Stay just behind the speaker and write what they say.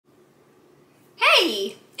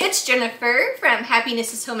Howdy! It's Jennifer from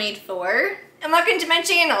Happiness is Homemade 4, and welcome to my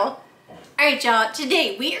channel. Alright y'all,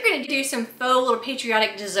 today we are going to do some faux little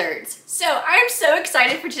patriotic desserts. So I'm so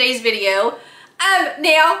excited for today's video.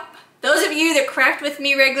 Now, those of you that craft with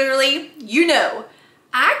me regularly, you know,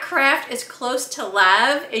 I craft as close to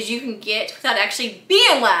live as you can get without actually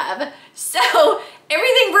being live. So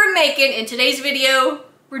everything we're making in today's video,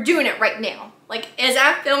 we're doing it right now. Like as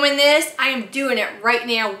I'm filming this, I am doing it right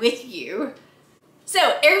now with you.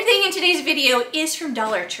 So everything in today's video is from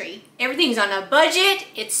Dollar Tree. Everything's on a budget,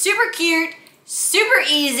 it's super cute, super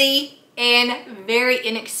easy, and very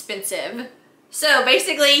inexpensive. So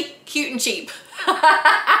basically, cute and cheap.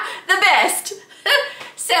 The best.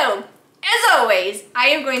 So, as always, I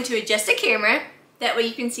am going to adjust the camera. That way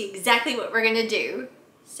you can see exactly what we're gonna do.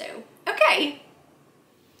 So, okay.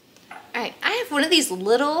 Alright, I have one of these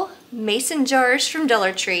little mason jars from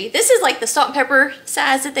Dollar Tree. This is like the salt and pepper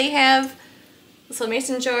size that they have. This little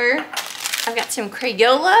mason jar. I've got some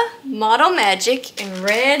Crayola Model Magic in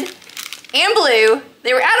red and blue.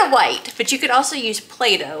 They were out of white, but you could also use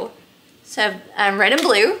Play-Doh. So I'm red and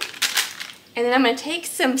blue. And then I'm gonna take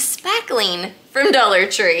some spackling from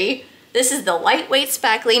Dollar Tree. This is the lightweight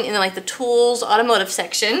spackling in like the tools automotive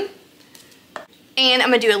section. And I'm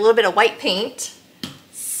gonna do a little bit of white paint.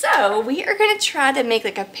 So we are gonna try to make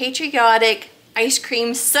like a patriotic ice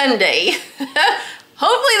cream sundae.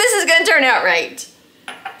 Hopefully this is gonna turn out right.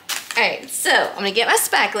 All right, so I'm gonna get my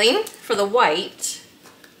spackling for the white.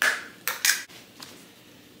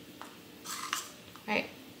 All right,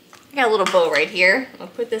 I got a little bow right here. I'll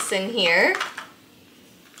put this in here.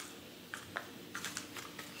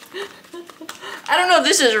 I don't know if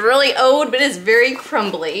this is really old, but it's very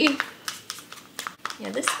crumbly. Yeah,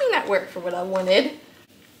 this may not work for what I wanted.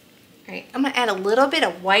 All right, I'm gonna add a little bit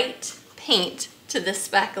of white paint to this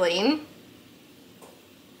spackling.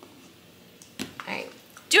 All right,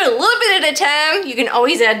 do it a little bit at a time. You can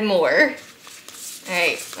always add more. All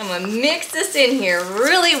right, I'm gonna mix this in here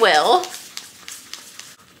really well.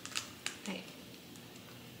 All right,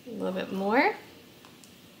 a little bit more.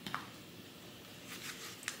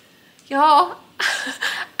 Y'all,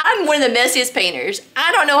 I'm one of the messiest painters.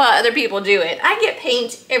 I don't know how other people do it. I get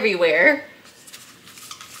paint everywhere.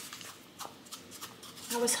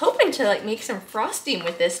 I was hoping to like make some frosting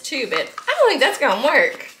with this too, but I don't think that's gonna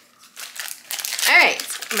work. All right,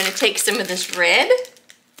 I'm gonna take some of this red.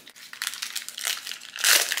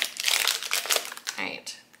 All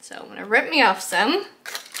right, so I'm gonna rip me off some. I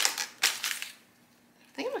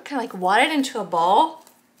think I'm gonna kind of like wad it into a ball.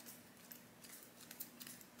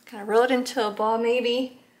 Kind of roll it into a ball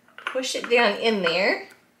maybe. Push it down in there.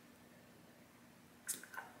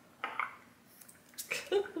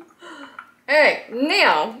 All right,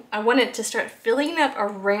 now I want it to start filling up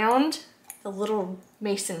around the little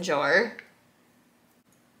mason jar.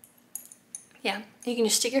 Yeah, you can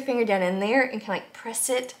just stick your finger down in there and kind of like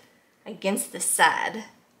press it against the side.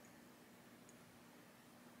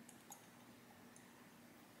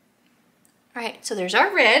 All right, so there's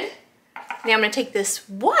our red. Now I'm gonna take this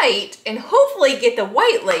white and hopefully get the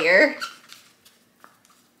white layer.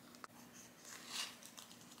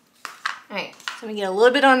 All right, so I'm gonna get a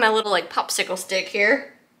little bit on my little like popsicle stick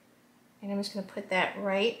here. And I'm just gonna put that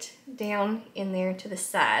right down in there to the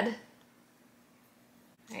side.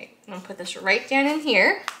 All right, I'm gonna put this right down in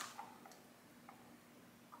here.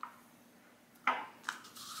 A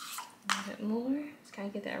little bit more, just kind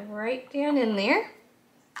of get that right down in there.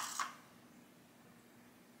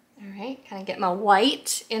 All right, kind of get my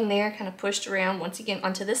white in there, kind of pushed around once again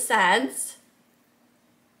onto the sides.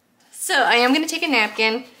 So I am gonna take a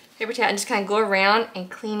napkin, paper towel, and just kind of go around and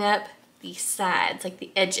clean up the sides, like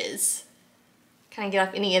the edges. Kind of get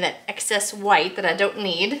off any of that excess white that I don't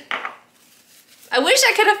need. I wish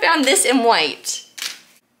I could have found this in white.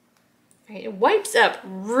 All right, it wipes up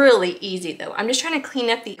really easy though. I'm just trying to clean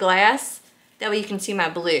up the glass, that way you can see my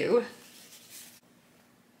blue.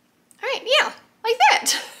 All right, yeah, like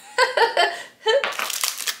that.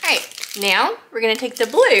 Alright, now we're going to take the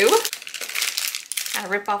blue, kind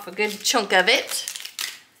of rip off a good chunk of it.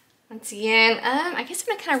 Once again, I guess I'm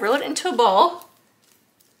going to kind of roll it into a ball.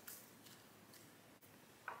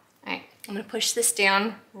 Alright, I'm going to push this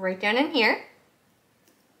down right down in here.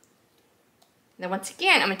 And then once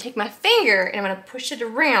again, I'm going to take my finger and I'm going to push it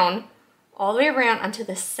around, all the way around onto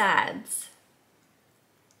the sides.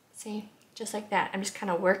 See, just like that. I'm just kind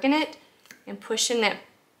of working it and pushing that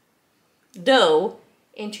dough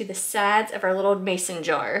into the sides of our little mason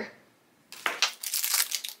jar.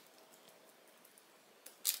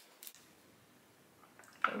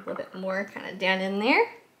 A little bit more kind of down in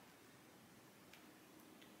there.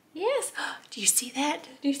 Yes, do you see that?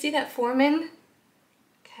 Do you see that forming?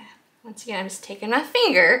 Once again, I'm just taking my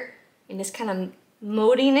finger and just kind of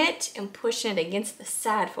molding it and pushing it against the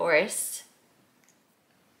side for us.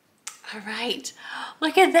 All right,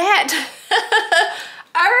 look at that.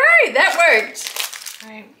 All right, that worked. All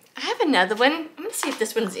right, I have another one. I'm gonna see if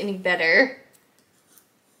this one's any better.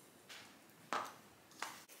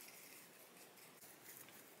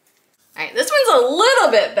 All right, this one's a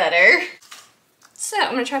little bit better. So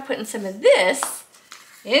I'm gonna try putting some of this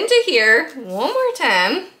into here one more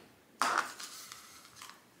time.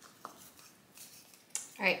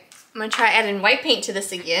 All right, I'm gonna try adding white paint to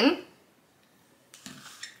this again.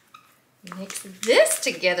 Mix this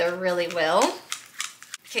together really well.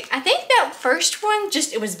 Okay, I think that first one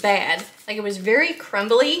it was bad. Like it was very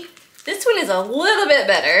crumbly. This one is a little bit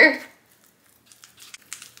better.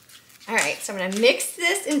 All right, so I'm gonna mix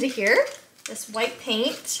this into here, this white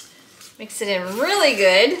paint. Mix it in really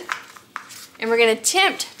good. And we're gonna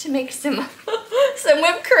attempt to make some, some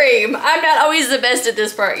whipped cream. I'm not always the best at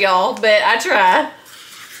this part, y'all, but I try.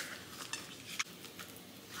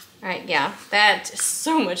 All right, yeah, that is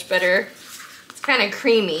so much better. It's kind of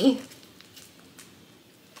creamy.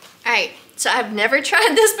 All right, so I've never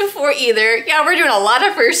tried this before either. Yeah, we're doing a lot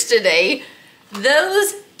of firsts today.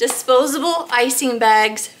 Those disposable icing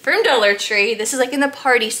bags from Dollar Tree. This is like in the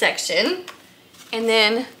party section. And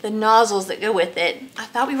then the nozzles that go with it. I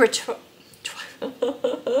thought we would try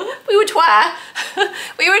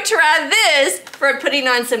this for putting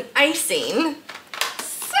on some icing.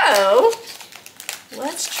 So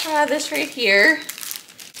let's try this right here.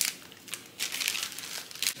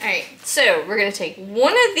 All right, so we're gonna take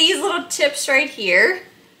one of these little tips right here.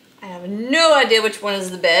 I have no idea which one is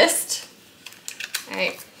the best. All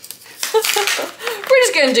right, we're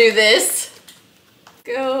just gonna do this.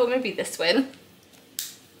 Go, maybe this one.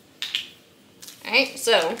 All right,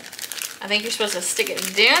 so I think you're supposed to stick it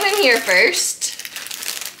down in here first.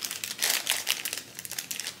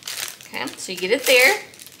 Okay, so you get it there.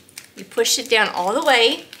 You push it down all the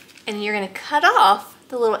way, and you're gonna cut off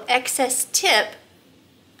the little excess tip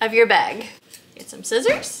of your bag. Get some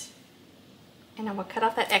scissors, and I'm gonna cut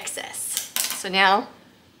off that excess. So now,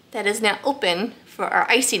 that is now open for our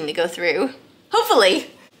icing to go through, hopefully.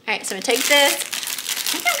 All right, so I'm gonna take this.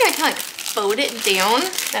 I think I'm gonna kind of like fold it down.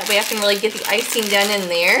 That way I can really get the icing done in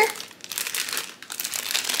there.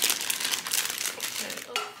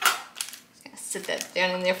 Just gonna sit that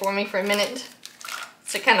down in there for me for a minute.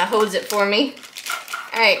 So it kind of holds it for me.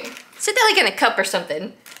 All right, sit that like in a cup or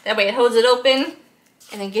something. That way it holds it open,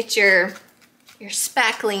 and then get your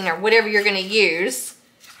spackling or whatever you're gonna use.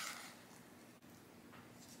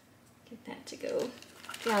 Get that to go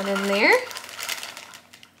down in there.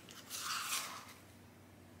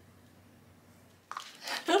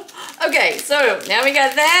 Okay, so now we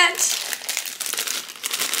got that.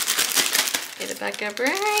 Get it back up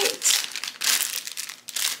right.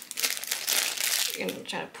 We're gonna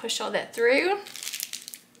try to push all that through.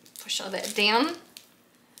 Push all that down.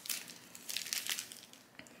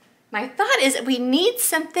 My thought is we need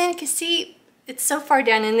something, cause see, it's so far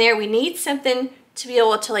down in there, we need something to be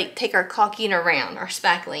able to like take our caulking around, our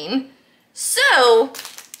spackling. So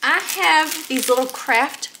I have these little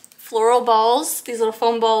craft floral balls, these little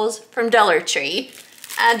foam balls from Dollar Tree.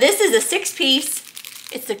 This is a 6-piece.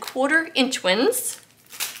 It's the 1/4-inch ones.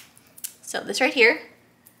 So this right here,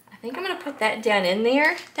 I think I'm gonna put that down in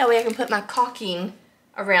there. That way I can put my caulking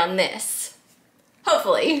around this,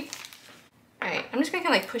 hopefully. All right, I'm just gonna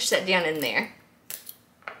kind of like push that down in there.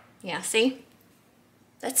 Yeah, see?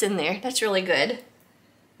 That's in there, that's really good.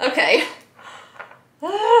 Okay.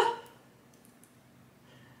 All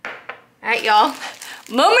right, y'all.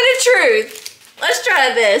 Moment of truth. Let's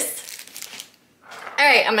try this. All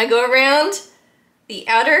right, I'm gonna go around the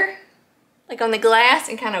outer, like on the glass,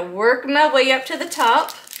 and kind of work my way up to the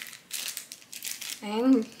top.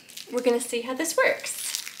 And we're gonna see how this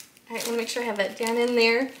works. All right, let me make sure I have that down in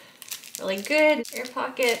there. Really good. Air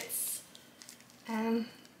pockets. Let's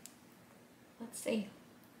see.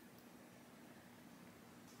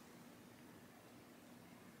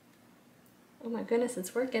 Oh my goodness,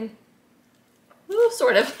 it's working. Ooh,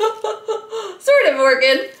 sort of. Sort of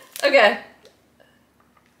working. Okay.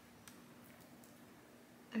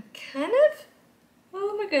 I'm kind of,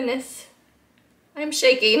 oh my goodness. I'm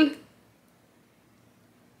shaking.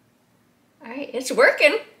 All right, it's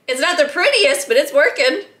working. It's not the prettiest, but it's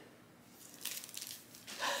working.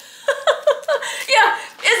 Yeah,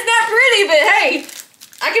 it's not pretty, but hey,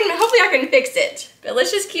 hopefully I can fix it. But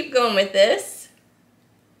let's just keep going with this.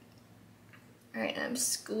 All right, I'm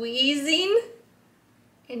squeezing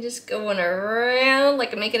and just going around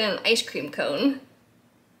like I'm making an ice cream cone.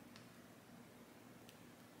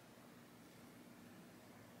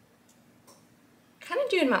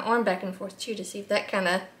 kind of doing my arm back and forth too to see if that kind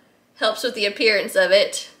of helps with the appearance of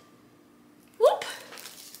it. Whoop!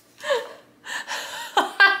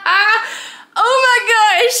 Oh my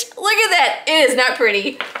gosh! Look at that! It is not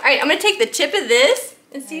pretty. Alright, I'm going to take the tip of this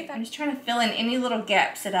and see if I'm just trying to fill in any little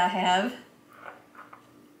gaps that I have.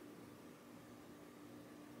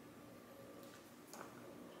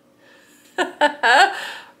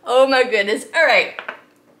 Oh my goodness. Alright.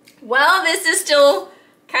 While this is still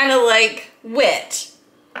kind of like wet,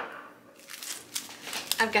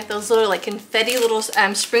 I've got those little like confetti little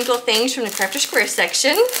sprinkle things from the Crafter Square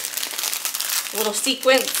section. A little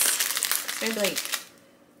sequence. Maybe like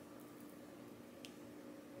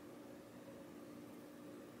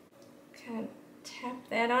kind of tap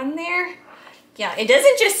that on there. Yeah, it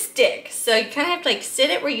doesn't just stick. So you kind of have to like sit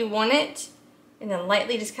it where you want it and then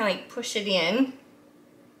lightly just kind of like push it in.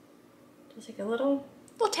 Just like a little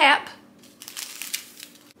tap.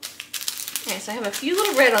 Okay, so I have a few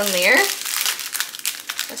little red on there.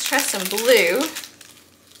 Let's try some blue.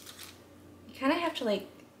 You kind of have to like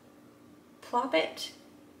plop it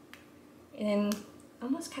and then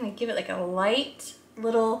almost kind of give it like a light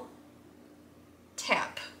little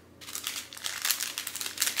tap.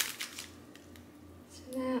 So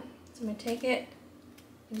I'm gonna take it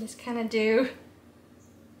and just kind of do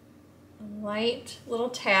a light little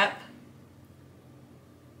tap,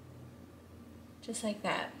 just like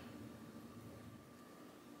that.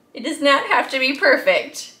 It does not have to be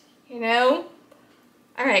perfect, you know?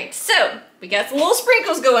 All right, so we got some little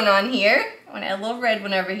sprinkles going on here. I want to add a little red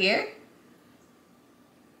one over here.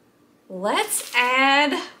 Let's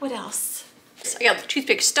add, what else? So I got the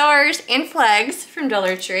toothpick stars and flags from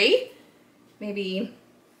Dollar Tree. Maybe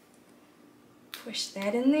push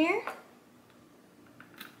that in there.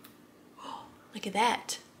 Oh, look at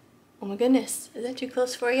that. Oh my goodness, is that too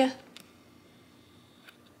close for you?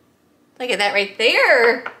 Look at that right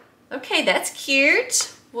there. Okay, that's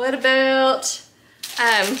cute. What about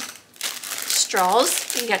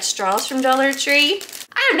straws? You got straws from Dollar Tree.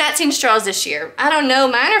 I have not seen straws this year. I don't know,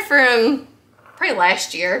 mine are from probably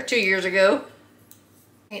last year, 2 years ago.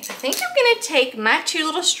 Right, I think I'm gonna take my two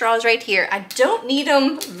little straws right here. I don't need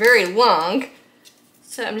them very long,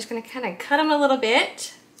 so I'm just gonna kind of cut them a little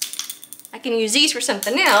bit. I can use these for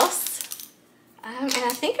something else. And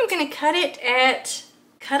I think I'm gonna cut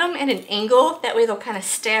them at an angle. That way they'll kind of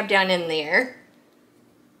stab down in there.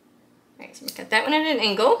 All right, so I'm gonna cut that one at an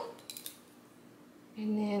angle.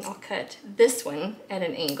 And then I'll cut this one at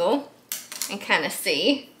an angle and kind of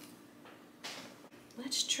see.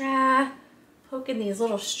 Let's try poking these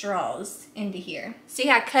little straws into here. See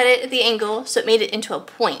how I cut it at the angle so it made it into a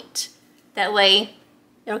point. That way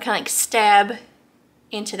it'll kind of like stab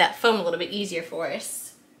into that foam a little bit easier for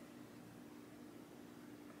us.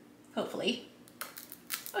 Hopefully.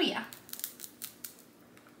 Oh yeah.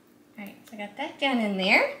 All right, so I got that down in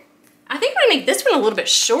there. I think I'm gonna make this one a little bit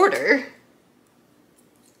shorter.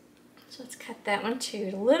 So let's cut that one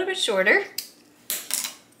too a little bit shorter.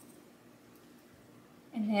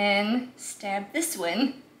 And then stab this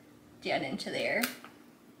one down into there.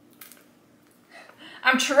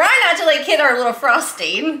 I'm trying not to like hit our little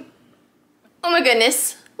frosting. Oh my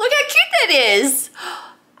goodness, look how cute that is.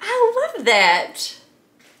 I love that.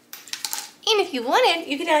 And if you wanted,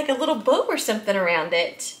 you could add like a little bow or something around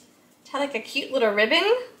it. Tie like a cute little ribbon.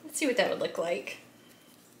 Let's see what that would look like.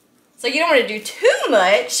 So you don't want to do too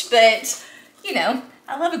much, but you know,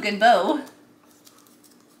 I love a good bow.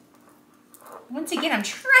 Once again, I'm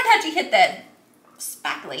trying not to hit that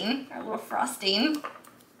spackling, our little frosting.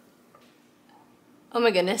 Oh my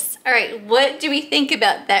goodness. All right, what do we think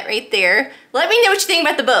about that right there? Let me know what you think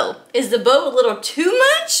about the bow. Is the bow a little too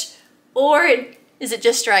much or is it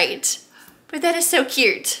just right? But that is so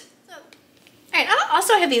cute. All right, I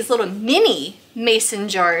also have these little mini mason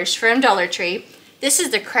jars from Dollar Tree. This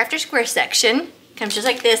is the Crafter Square section. Comes just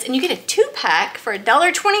like this, and you get a 2-pack for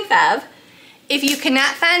 $1.25. If you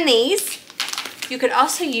cannot find these, you could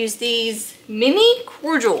also use these mini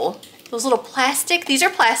cordial. Those little plastic, these are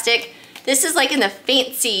plastic. This is like in the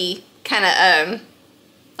fancy kind of,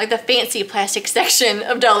 like the fancy plastic section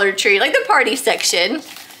of Dollar Tree, like the party section.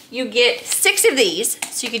 You get 6 of these,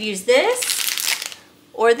 so you could use this,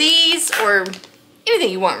 or these, or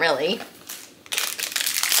anything you want really.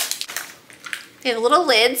 They have a little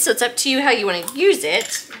lid, so it's up to you how you want to use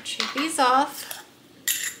it. I'll take these off.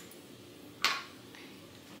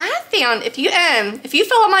 I found, if you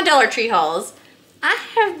follow my Dollar Tree hauls, I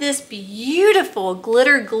have this beautiful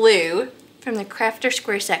glitter glue from the Crafter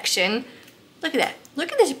Square section. Look at that.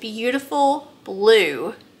 Look at this beautiful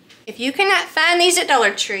blue. If you cannot find these at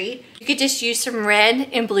Dollar Tree, you could just use some red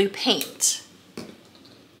and blue paint.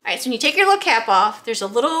 All right, so when you take your little cap off, there's a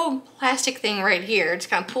little plastic thing right here. Just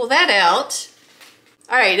kind of pull that out.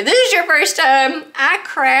 All right, if this is your first time, I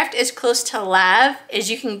craft as close to live as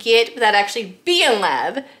you can get without actually being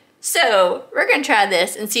live. So we're gonna try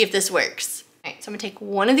this and see if this works. All right, so I'm gonna take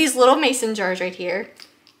one of these little mason jars right here,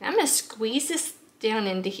 and I'm gonna squeeze this down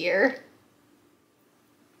into here.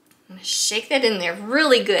 I'm gonna shake that in there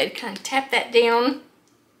really good. Kind of tap that down.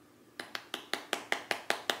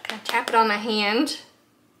 Kind of tap it on my hand.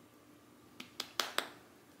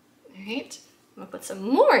 All right, I'm gonna put some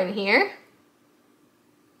more in here.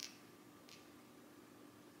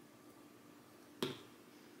 All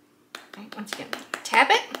right, once again, tap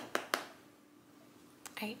it.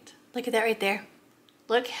 All right, look at that right there.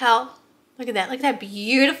 Look at that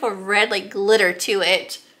beautiful red like glitter to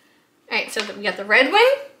it. All right, so we got the red one.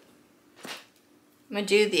 I'm gonna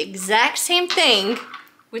do the exact same thing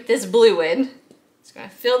with this blue one. Just gonna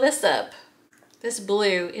fill this up. This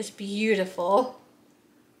blue is beautiful.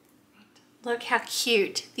 Look how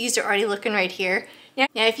cute. These are already looking right here. Now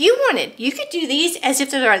if you wanted, you could do these as if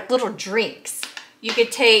they're like little drinks. You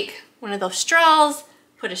could take one of those straws,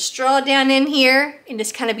 put a straw down in here, and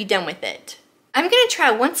just kind of be done with it. I'm gonna try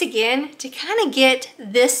once again to kind of get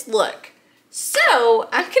this look. So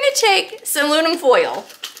I'm gonna take some aluminum foil.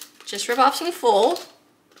 Just rip off some foil.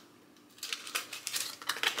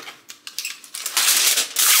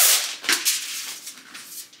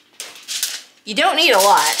 You don't need a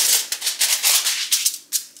lot.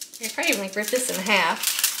 I could probably like rip this in half.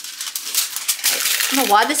 I'm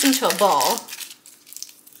gonna wad this into a ball.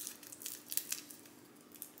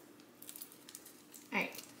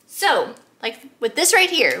 Alright, so like with this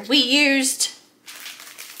right here, we used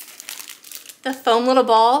the foam little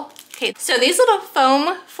ball. Okay, so these little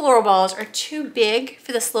foam floral balls are too big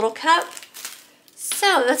for this little cup.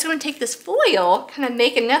 So that's gonna take this foil, kind of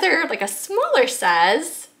make another, like a smaller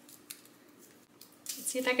size.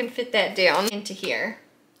 Let's see if I can fit that down into here.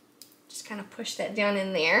 Just kind of push that down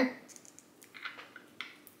in there.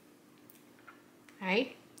 All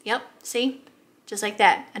right, yep, see? Just like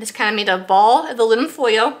that. I just kind of made a ball of the aluminum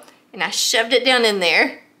foil and I shoved it down in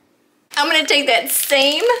there. I'm gonna take that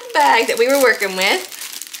same bag that we were working with,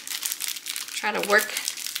 try to work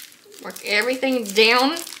everything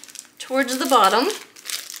down towards the bottom.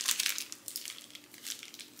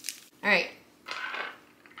 All right,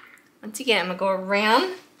 once again, I'm gonna go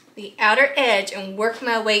around the outer edge and work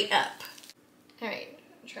my way up. All right,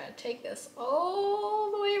 I'm trying to take this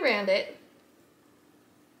all the way around it.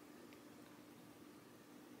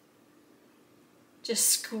 Just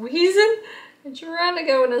squeezing and trying to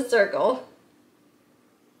go in a circle.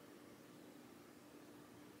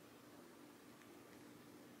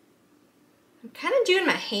 I'm kind of doing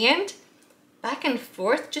my hand back and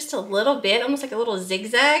forth just a little bit, almost like a little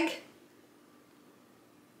zigzag.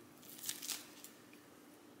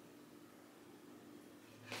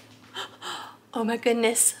 Oh my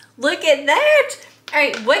goodness, look at that! All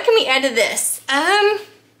right, what can we add to this? I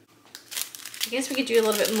guess we could do a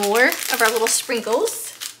little bit more of our little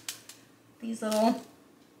sprinkles. These little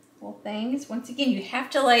things. Once again, you have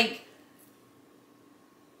to like,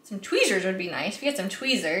 some tweezers would be nice. If you had some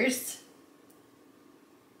tweezers.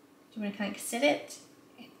 Do you want to kind of sit it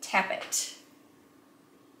and tap it?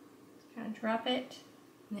 Kind of drop it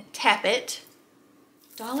and then tap it.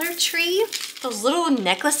 Dollar Tree, those little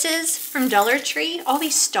necklaces from Dollar Tree, all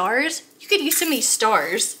these stars. You could use some of these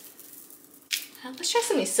stars. Let's try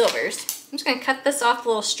some of these silvers. I'm just gonna cut this off the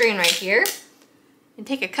little strand right here and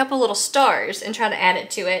take a couple little stars and try to add it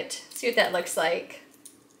to it. See what that looks like.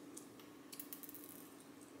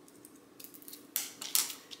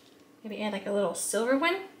 Maybe add like a little silver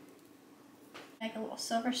one. Like a little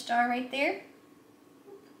silver star right there.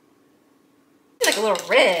 Like a little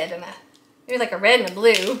red and maybe like a red and a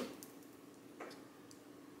blue.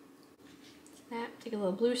 Snap, take a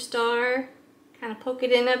little blue star, kind of poke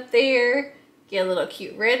it in up there. Get a little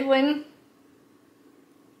cute red one.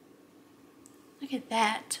 Look at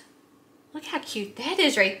that. Look how cute that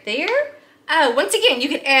is right there. Once again, you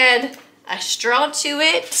could add a straw to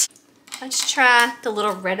it. Let's try the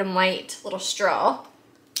little red and white little straw.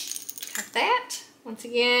 Cut that. Once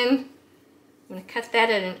again, I'm gonna cut that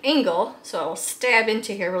at an angle so it will stab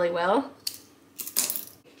into here really well.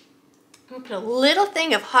 I'm gonna put a little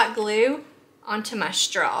thing of hot glue onto my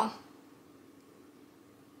straw.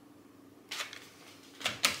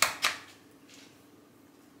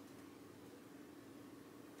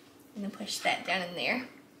 And then push that down in there.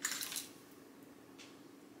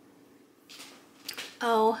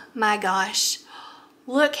 Oh my gosh.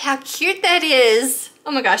 Look how cute that is.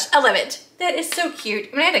 Oh my gosh, I love it. That is so cute.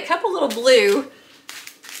 I'm gonna add a couple little blue.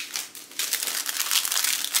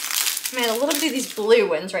 I'm gonna add a little bit of these blue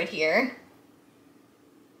ones right here.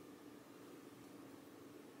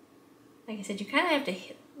 Like I said, you kind of have to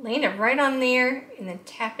land it right on there and then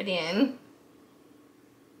tap it in.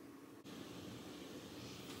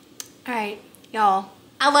 All right, y'all,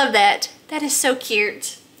 I love that. That is so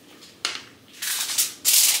cute.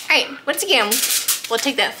 All right, once again, we'll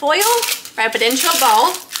take that foil, wrap it into a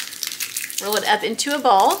ball, roll it up into a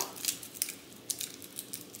ball.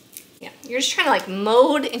 Yeah, you're just trying to like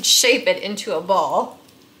mold and shape it into a ball. All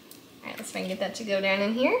right, let's try and get that to go down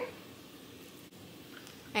in here.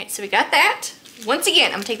 All right, so we got that. Once again,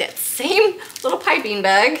 I'm gonna take that same little piping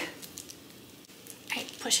bag. All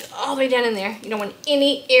right, push it all the way down in there. You don't want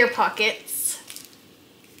any air pockets.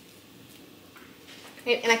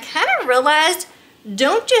 All right, and I kind of realized,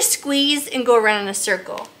 don't just squeeze and go around in a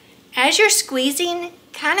circle. As you're squeezing,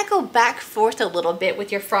 kind of go back and forth a little bit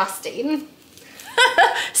with your frosting.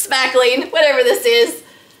 Spackling, whatever this is.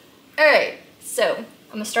 All right, so I'm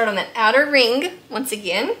gonna start on that outer ring once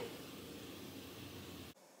again.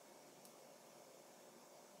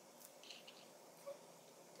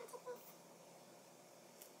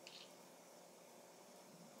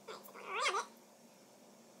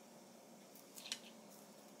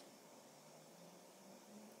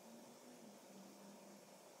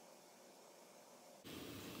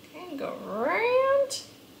 Okay, go around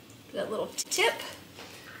that little tip.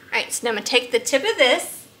 All right, so now I'm gonna take the tip of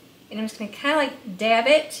this and I'm just gonna kind of like dab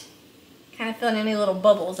it, kind of fill in any little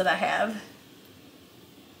bubbles that I have.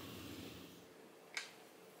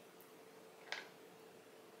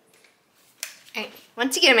 All right,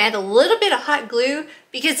 once again, I'm gonna add a little bit of hot glue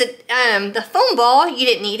because the foam ball, you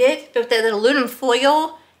didn't need it, but with that aluminum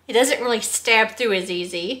foil, it doesn't really stab through as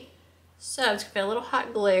easy. So I'm just gonna put a little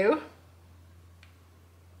hot glue.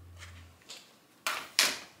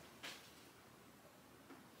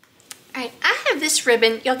 Alright, I have this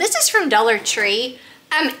ribbon. Y'all, this is from Dollar Tree.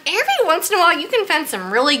 Every once in a while you can find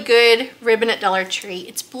some really good ribbon at Dollar Tree.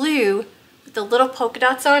 It's blue with the little polka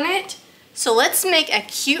dots on it. So let's make a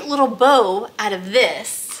cute little bow out of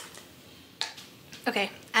this.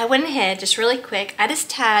 Okay, I went ahead just really quick. I just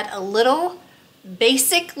tied a little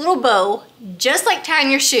basic little bow, just like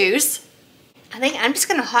tying your shoes. I think I'm just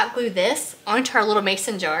gonna hot glue this onto our little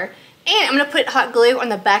mason jar. And I'm gonna put hot glue on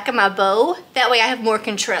the back of my bow. That way I have more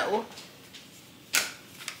control.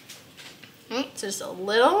 Alright, so just a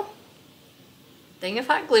little thing of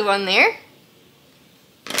hot glue on there.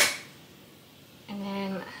 And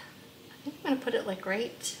then I think I'm gonna put it like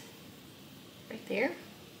right there.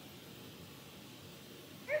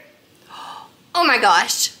 Oh my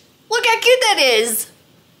gosh, look how cute that is.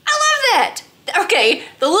 I love that. Okay,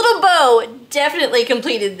 the little bow definitely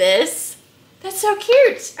completed this. That's so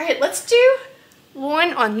cute. All right, let's do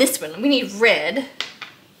one on this one. We need red.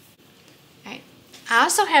 All right, I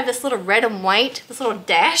also have this little red and white, this little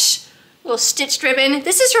dash, little stitched ribbon.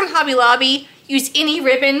 This is from Hobby Lobby. Use any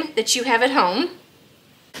ribbon that you have at home.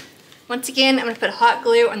 Once again, I'm gonna put hot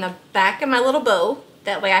glue on the back of my little bow.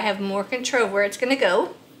 That way I have more control where it's gonna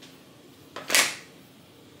go.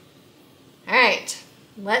 All right,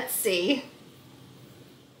 let's see.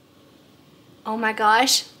 Oh my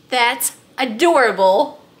gosh, that's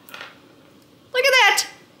adorable. Look at that.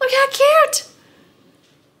 Look how cute.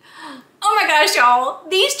 Oh my gosh, y'all.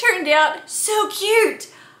 These turned out so cute.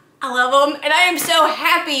 I love them, and I am so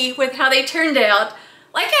happy with how they turned out.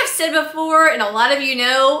 Like I've said before, and a lot of you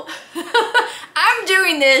know, I'm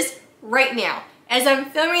doing this right now. As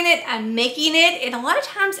I'm filming it, I'm making it, and a lot of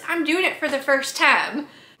times I'm doing it for the first time.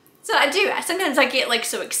 So I do. Sometimes I get like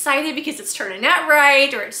so excited because it's turning out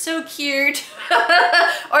right, or it's so cute,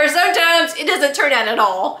 or sometimes it doesn't turn out at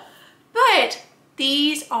all. But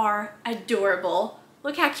these are adorable.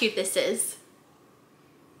 Look how cute this is.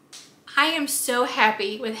 I am so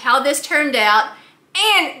happy with how this turned out,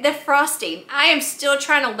 and the frosting. I am still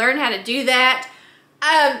trying to learn how to do that.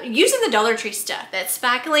 Using the Dollar Tree stuff, that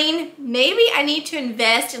spackling, maybe I need to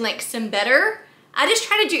invest in like some better. I just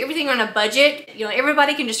try to do everything on a budget. You know,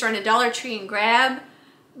 everybody can just run to Dollar Tree and grab.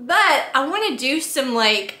 But I want to do some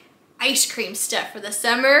like ice cream stuff for the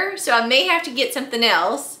summer, so I may have to get something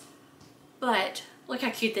else. But look how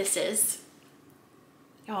cute this is.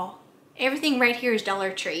 Y'all, everything right here is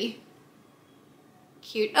Dollar Tree.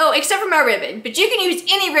 Cute. Oh, except for my ribbon. But you can use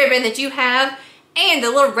any ribbon that you have, and the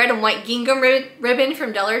little red and white gingham ribbon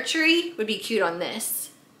from Dollar Tree would be cute on this.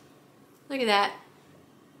 Look at that.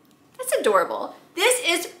 That's adorable. This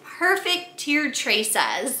is perfect tiered tray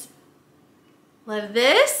size. Love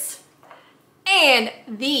this. And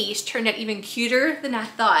these turned out even cuter than I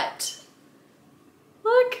thought.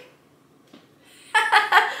 Look.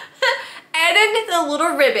 adding the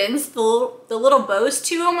little ribbons, the little bows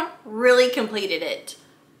to them, really completed it.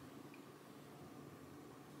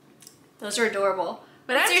 Those are adorable.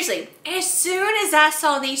 But seriously, as soon as I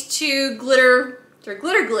saw these two glitter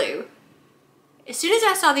glue, as soon as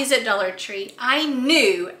I saw these at Dollar Tree, I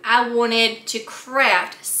knew I wanted to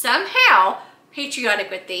craft somehow patriotic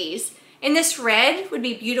with these. And this red would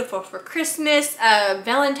be beautiful for Christmas,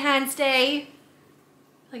 Valentine's Day.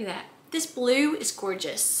 Look at that. This blue is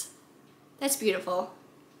gorgeous. That's beautiful.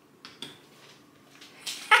 But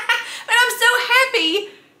I'm so happy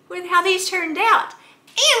with how these turned out.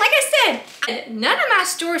 And like I said, none of my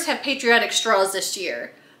stores have patriotic straws this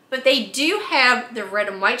year, but they do have the red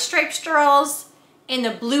and white striped straws and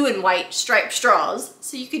the blue and white striped straws,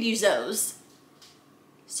 so you could use those.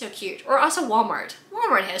 So cute. Or also Walmart.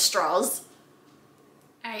 Walmart has straws.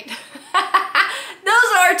 All right.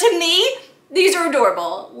 Those are, to me, these are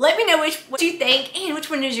adorable. Let me know what you think and which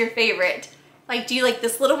one is your favorite. Like, do you like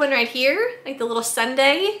this little one right here? Like the little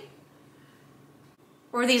Sundae?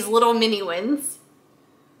 Or these little mini ones?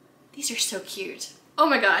 These are so cute. Oh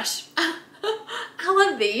my gosh. I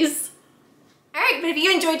love these. Alright, but if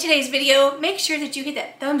you enjoyed today's video, make sure that you hit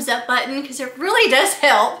that thumbs up button because it really does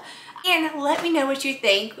help. And let me know what you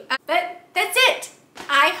think. But that's it.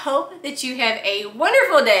 I hope that you have a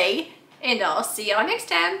wonderful day and I'll see y'all next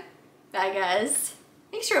time. Bye guys.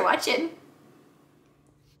 Thanks for watching.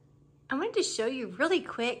 I wanted to show you really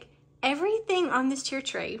quick everything on this tier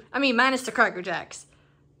tray. I mean, minus the Cracker Jacks.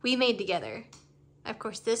 We made together. Of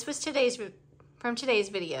course, this was from today's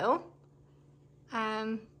video.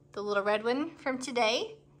 The little red one from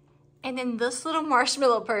today. And then this little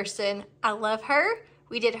marshmallow person, I love her.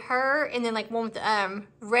 We did her and then like one with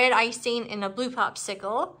red icing and a blue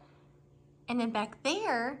popsicle. And then back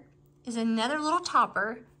there is another little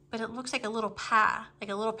topper, but it looks like a little pie, like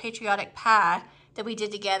a little patriotic pie that we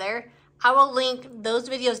did together. I will link those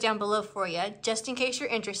videos down below for you, just in case you're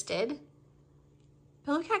interested.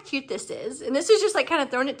 But look how cute this is. And this is just like kind of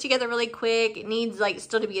throwing it together really quick. It needs like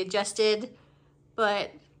still to be adjusted,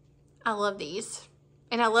 but I love these.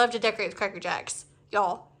 And I love to decorate with Cracker Jacks.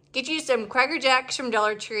 Y'all, get you some Cracker Jacks from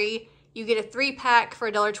Dollar Tree. You get a 3-pack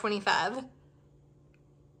for $1.25. But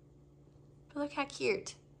look how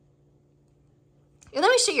cute. And let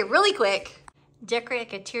me show you really quick. Decorate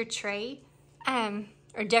like a tier tray,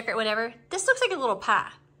 or decorate whatever. This looks like a little pie.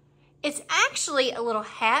 It's actually a little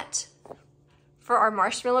hat for our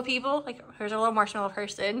marshmallow people. Like, here's a little marshmallow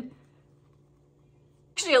person.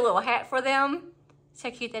 Actually a little hat for them. See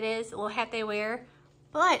how cute that is? A little hat they wear.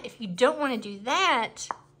 But if you don't want to do that,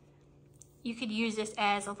 you could use this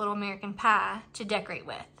as a little American pie to decorate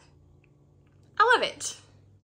with. I love it.